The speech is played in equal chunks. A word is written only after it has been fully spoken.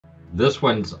This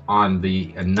one's on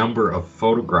the number of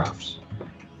photographs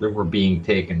that were being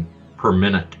taken per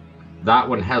minute. That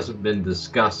one hasn't been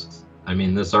discussed. I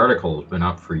mean, this article has been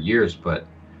up for years, but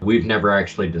we've never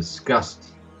actually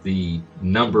discussed the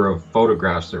number of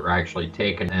photographs that were actually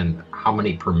taken and how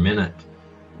many per minute.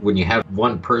 When you have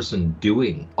one person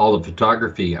doing all the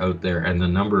photography out there and the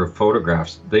number of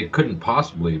photographs, they couldn't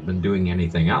possibly have been doing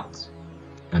anything else.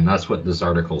 And that's what this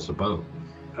article's about.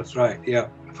 That's right, yeah.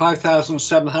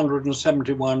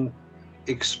 5,771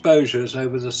 exposures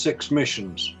over the 6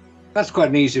 missions. That's quite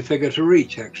an easy figure to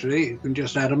reach, actually. You can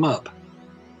just add them up.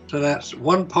 So that's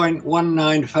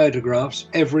 1.19 photographs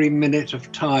every minute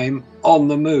of time on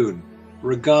the moon,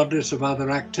 regardless of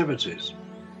other activities.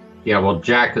 Yeah, well,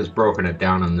 Jack has broken it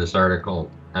down in this article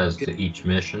as to each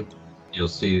mission. You'll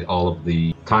see all of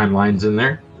the timelines in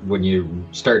there. When you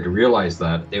start to realize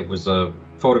that, it was a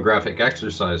photographic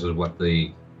exercise is what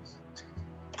the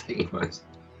thing was.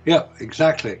 Yeah,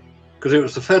 exactly. Because it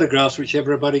was the photographs which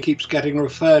everybody keeps getting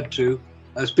referred to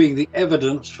as being the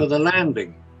evidence for the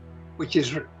landing, which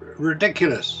is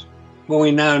ridiculous. When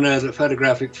we now know that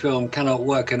photographic film cannot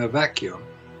work in a vacuum,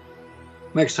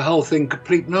 makes the whole thing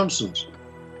complete nonsense.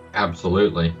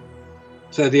 Absolutely.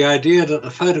 So the idea that the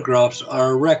photographs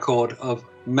are a record of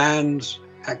man's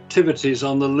activities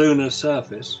on the lunar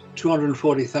surface,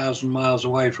 240,000 miles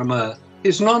away from Earth,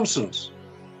 is nonsense.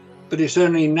 But it's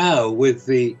only now, with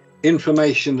the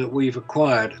information that we've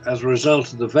acquired as a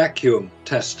result of the vacuum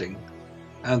testing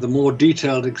and the more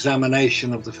detailed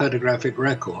examination of the photographic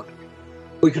record,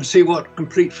 we can see what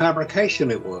complete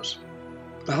fabrication it was.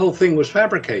 The whole thing was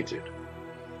fabricated.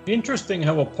 Interesting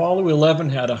how Apollo 11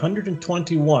 had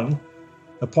 121,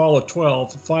 Apollo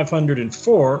 12,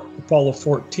 504, Apollo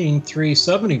 14,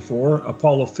 374,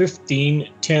 Apollo 15,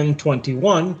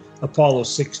 1021, Apollo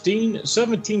 16,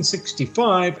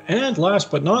 1765, and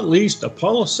last but not least,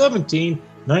 Apollo 17,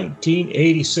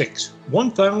 1986,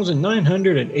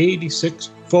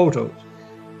 1,986 photos.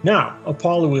 Now,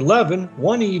 Apollo 11,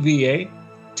 1 EVA,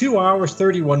 2 hours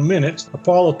 31 minutes,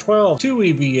 Apollo 12, 2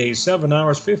 EVAs, 7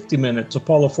 hours 50 minutes,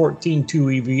 Apollo 14, 2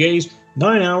 EVAs,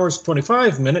 9 hours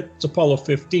 25 minutes, Apollo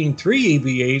 15, 3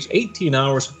 EVAs, 18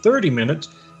 hours 30 minutes,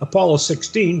 Apollo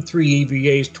 16, 3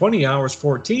 EVAs, 20 hours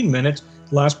 14 minutes,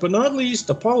 last but not least,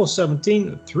 Apollo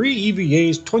 17, 3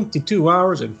 EVAs, 22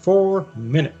 hours and 4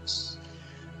 minutes.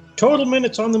 Total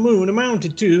minutes on the moon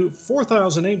amounted to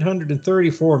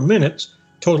 4,834 minutes.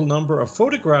 Total number of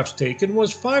photographs taken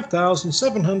was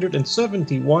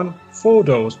 5,771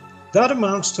 photos. That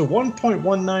amounts to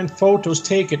 1.19 photos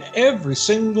taken every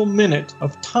single minute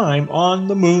of time on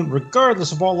the moon,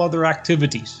 regardless of all other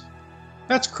activities.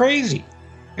 That's crazy.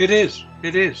 It is.